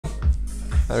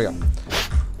There we go.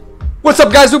 What's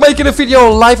up, guys? We're making a video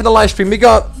live in the live stream. We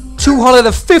got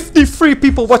 253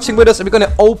 people watching with us, and we're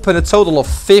gonna open a total of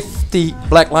 50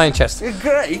 Black Lion chests.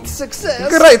 Great success!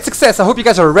 Great success! I hope you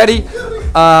guys are ready.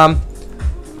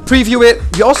 Preview it.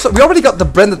 We already got the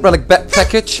branded relic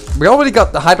package. We already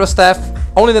got the Hydra staff.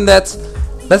 Only than that,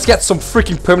 let's get some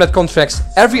freaking permanent contracts.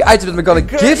 Every item that we're gonna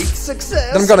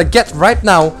that I'm gonna get right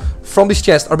now from this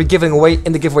chest are we giving away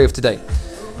in the giveaway of today.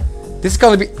 This is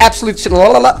gonna be absolutely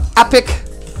epic.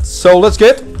 So let's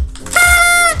get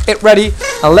it ready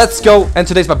and let's go. And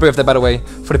today's my birthday, by the way,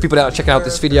 for the people that are checking out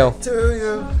this video.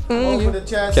 Open the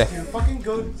chest. Okay. You're fucking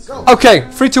good. Go. Okay,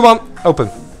 3, 2, 1, open.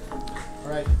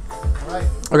 Alright.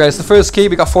 Okay, it's the first key.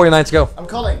 We got 49 to go. I'm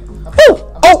calling.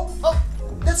 Oh!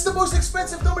 That's the most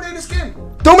expensive Dominator skin.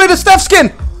 Dominator staff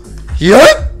skin.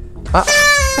 Yeah.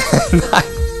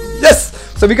 Yes.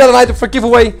 So we got an item for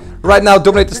giveaway right now.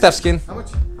 Dominator staff skin. How much?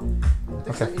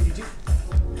 Okay.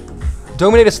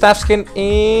 Dominator staff skin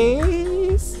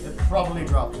is It probably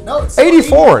dropped. No, it's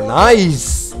 84.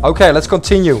 Nice. Okay, let's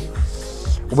continue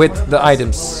with the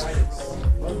items.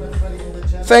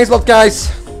 Thanks a lot, guys.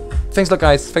 Thanks a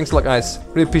lot, guys.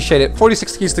 Really appreciate it.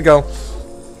 46 keys to go.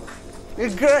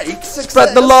 Great success.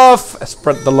 Spread the love.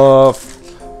 Spread the love.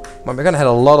 Man, we're gonna have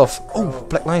a lot of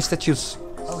Black Lion statues.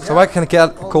 So I can get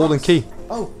a golden key.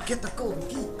 Oh, get the golden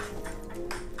key.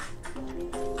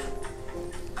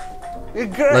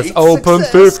 Let's open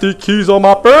 50 keys on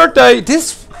my birthday.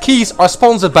 These keys are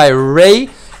sponsored by Ray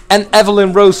and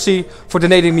Evelyn Rosie for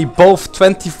donating me both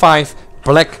 25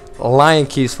 Black Lion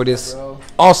keys for this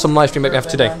awesome live stream that we have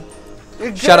today.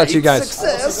 Shout out to you guys.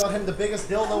 I also got him the biggest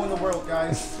dildo in the world,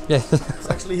 guys. Yeah. It's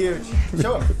actually huge.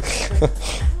 Show him.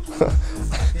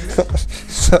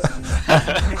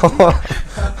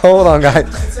 Hold on, guys.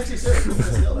 It's actually serious.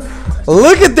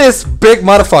 Look at this big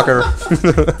motherfucker.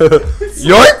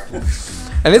 Yoink!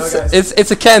 And it's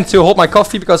a can to hold my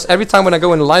coffee, because every time when I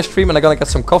go in the live stream and I'm gonna get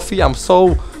some coffee, I'm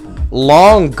so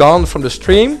long gone from the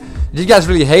stream. Did you guys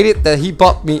really hate it that he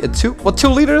bought me a 2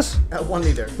 liters? 1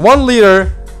 liter. 1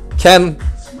 liter can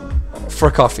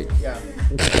for coffee. Yeah.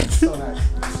 So nice.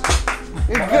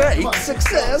 Great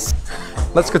success.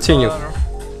 Let's continue.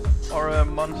 Or a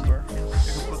monster.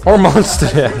 Or monster,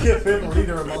 yeah. Give him a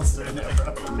liter of monster in there,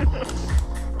 bro.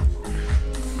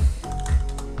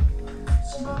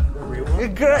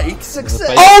 Great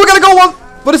success. Oh, we gotta go one!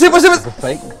 What is it? What's it? It's a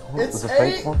fake. It's a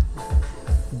fake one.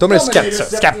 Dominator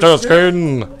Scepter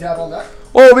skin. Dab on that.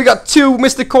 Oh, we got 2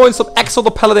 Mystic coins from Axel the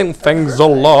Paladin. Thanks a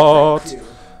lot.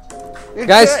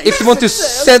 Guys, if you want to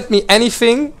send me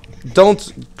anything, don't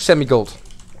send me gold,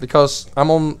 because I'm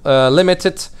on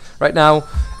limited right now,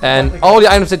 and all the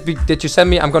items that you send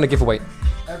me, I'm gonna give away.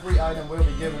 Every item will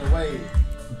be given away.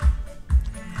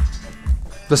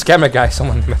 The scammer guy,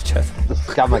 someone in my chat. The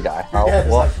scammer guy. Yeah,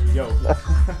 What? like, yo.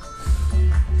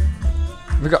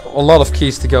 We got a lot of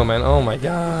keys to go, man. Oh my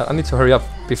god, I need to hurry up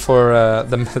before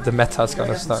the meta is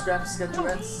gonna start. Scraps, get your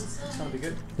ends. It's gonna be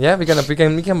good. Yeah, we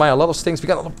can buy a lot of things. We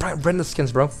got a lot of branded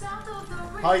skins, bro.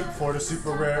 Hype for the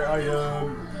super rare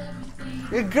item.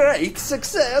 Great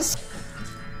success.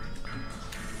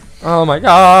 Oh my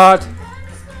god.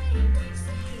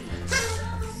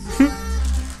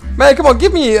 Man, come on,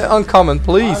 give me uncommon, I'm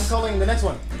please. calling the next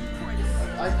one.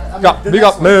 We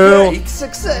got mail. Great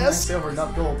success. Silver,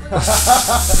 not gold.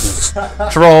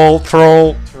 Troll.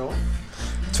 Troll.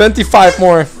 25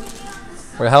 more.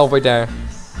 We're halfway there.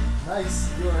 Nice,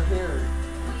 you're here.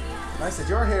 Nice that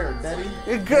you're here, Daddy.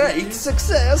 Great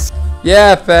success.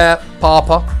 Yeah,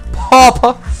 Papa.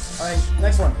 Alright,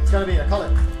 next one. It's gonna be, I call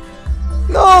it.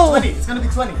 No. 20. It's gonna be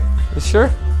 20. You sure?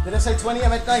 Did I say 20? I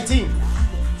meant 19.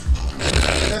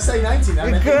 Did I say 19? I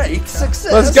meant Great 18.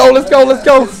 success. Let's go. It's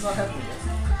not happening yet.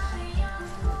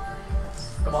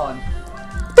 Come on.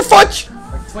 What the fudge?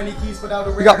 Like 20 keys without a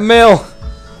rare. We got mail.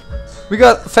 We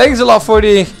got thanks a lot for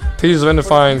the pieces of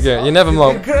undefined. Yeah, you never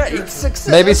know. Great success.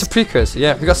 Maybe it's a precursor.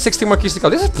 Yeah, we got 60 more keys to go.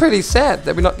 This is pretty sad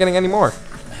that we're not getting any more.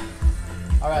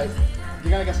 Alright. You're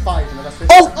gonna get 5 in the last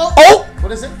 50. Oh!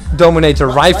 What is it? Dominator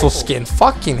rifle skin.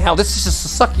 Fucking hell, this is just the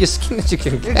suckiest skin that you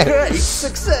can get. Great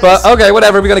success. But okay,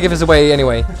 whatever, we're gonna give this away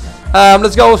anyway.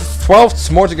 Let's go,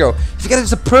 12 more to go. If you get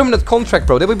this a permanent contract,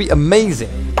 bro, that would be amazing.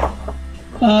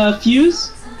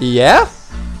 Fuse? Yeah?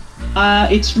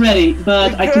 It's ready,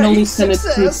 but I can only send it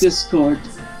through Discord.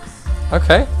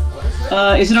 Okay.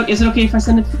 Is it okay if I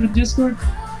send it through Discord?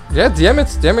 Yeah, DM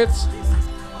it.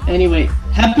 Anyway,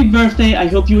 happy birthday, I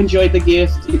hope you enjoyed the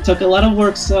gift. It took a lot of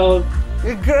work, so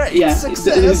Great yeah,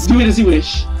 success. do it as you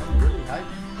wish.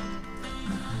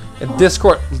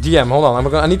 Discord DM, hold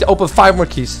on, I need to open 5 more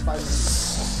keys.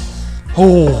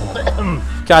 Oh.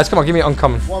 Guys, come on, give me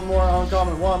uncommon. One more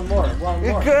uncommon, one more.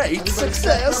 Great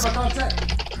success.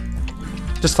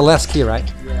 Just the last key, right?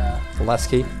 Yeah, The last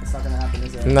key. it's not gonna happen,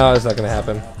 is it? No, it's not gonna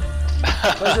happen.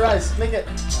 Close your eyes, click it.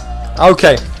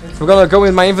 Okay, we're gonna go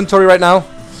in my inventory right now.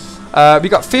 We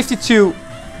got 52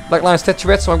 black lion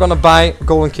statuettes, so I'm gonna buy a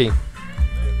golden key.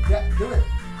 Yeah, do it.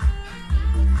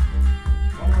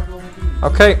 One more golden key.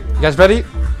 Okay, you guys ready?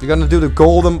 We're gonna do the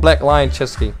golden black lion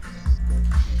chest key.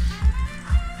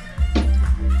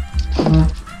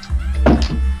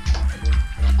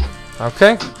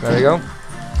 Okay, there we go.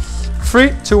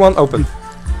 3, 2, 1, open.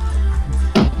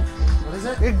 What is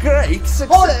it? Great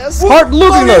success. Hard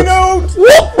looking note!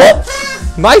 Whoop, whoop.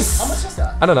 Nice! How much is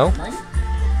that? I don't know. 90?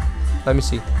 Let me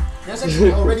see. There's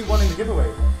actually already one in the giveaway.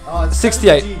 Oh, it's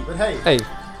 68. 70G, but hey, Hey,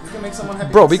 you can make someone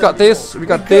happy. bro, with we got 70 this, gold. we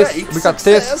got this, we got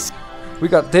this, we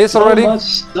got this So already. much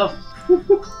stuff.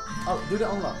 Oh, do the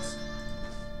unlocks.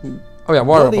 Oh yeah,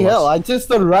 water Bloody hell, bullets. I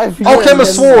just arrived here. Okay, and my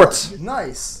then- sword!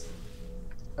 Nice.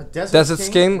 A Desert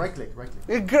skin. Right click, right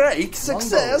click. Great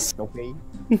success. Okay.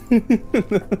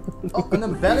 Oh, an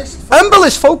embellished.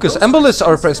 Embellish focus! Embellish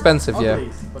are expensive, yeah.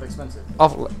 Ugly, but expensive.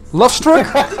 Love struck?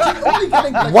 Only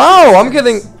getting like Wow, I'm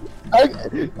getting. I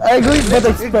agree, but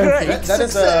expensive. Great That is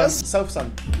success.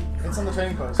 self-sun. It's on the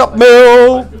training course. Got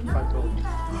mill! 5 gold.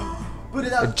 Put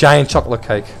it A out. giant chocolate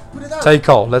cake. Put it out. Take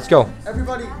all, let's go.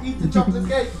 Everybody, eat the chocolate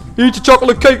cake. Eat your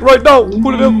chocolate cake right now!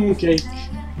 Put it in! Okay.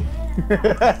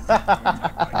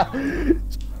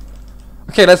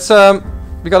 Okay, let's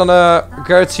we got a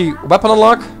guarantee weapon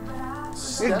unlock.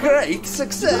 Great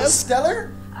success.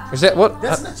 Stellar? Is that what?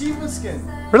 That's an achievement skin.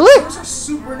 Really? Those are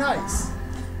super nice.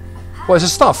 What is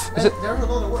this stuff? Is it? They're a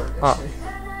lot of work, Ah. actually.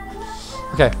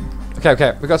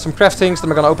 Okay. We got some craftings that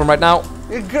we're gonna open right now.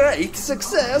 Great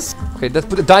success. Okay, let's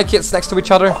put the die kits next to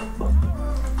each other.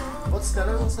 What's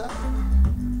stellar? What's that?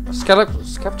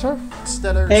 Scepter?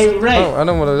 Stellar. Hey, Ray. Oh, I don't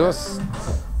know what it was.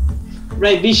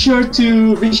 Ray, be sure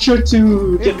to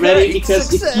get ready Great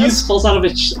because if success. Fuse falls out of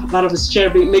his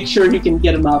chair, make sure you can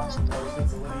get him up.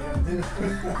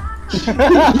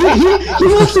 He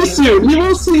will see soon. He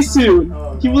will see soon.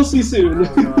 He will see soon.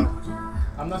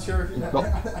 I'm not sure if you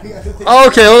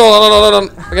Okay, hold on.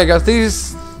 Okay, guys,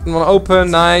 these you wanna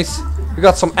open, nice. We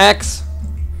got some eggs.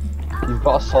 You've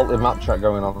got a salty map track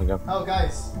going on again. Oh,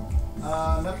 guys.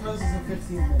 Metros is in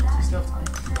 15 minutes. We still have time.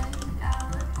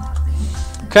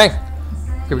 Okay,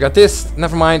 we got this.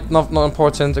 Never mind, not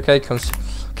important. Okay,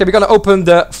 okay, we're gonna open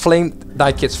the flame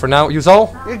die kits for now. Use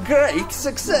all. Great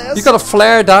success. You got a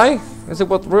flare die. Is it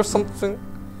worth something?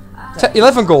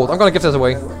 11 gold. I'm gonna give this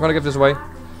away.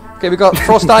 Okay, we got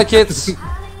frost die kits.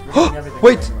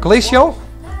 Wait, glacial?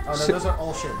 Oh, no, those are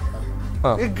all shit.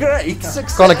 Great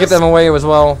success. Gonna give them away as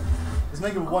well. Let's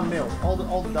make it 1 mil. All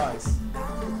the dice.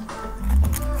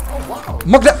 Oh wow.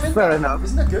 Mug that. Fair enough.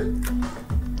 Isn't that good?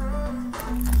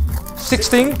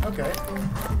 16. Okay.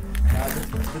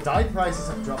 The die prices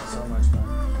have dropped so much, man.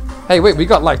 Hey, wait, we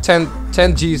got like 10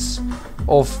 G's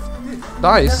of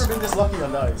dice. Never been this lucky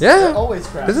on dice. Yeah. They're always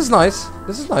crap. This is nice.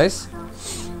 This is nice.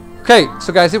 Okay,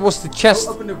 so guys, it was the chest.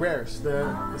 Open the rares,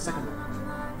 the second one.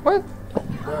 What?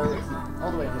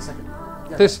 All the way on the second.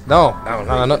 Yeah. This? No.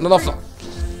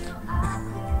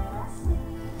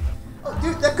 Oh,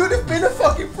 dude, that could have been a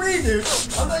fucking pre, dude.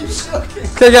 I'm not even joking.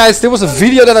 Okay, guys, there was a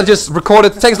video that I just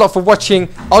recorded. Thanks a lot for watching.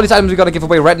 All these items we're gonna give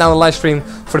away right now in the live stream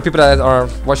for the people that are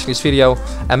watching this video.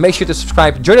 And make sure to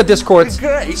subscribe, join the Discord,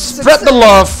 Great spread the success.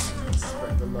 love.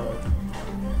 Spread the love.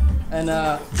 And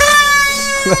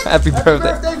Happy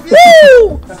birthday.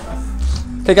 Woo!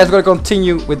 Okay, guys, we're gonna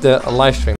continue with the live stream.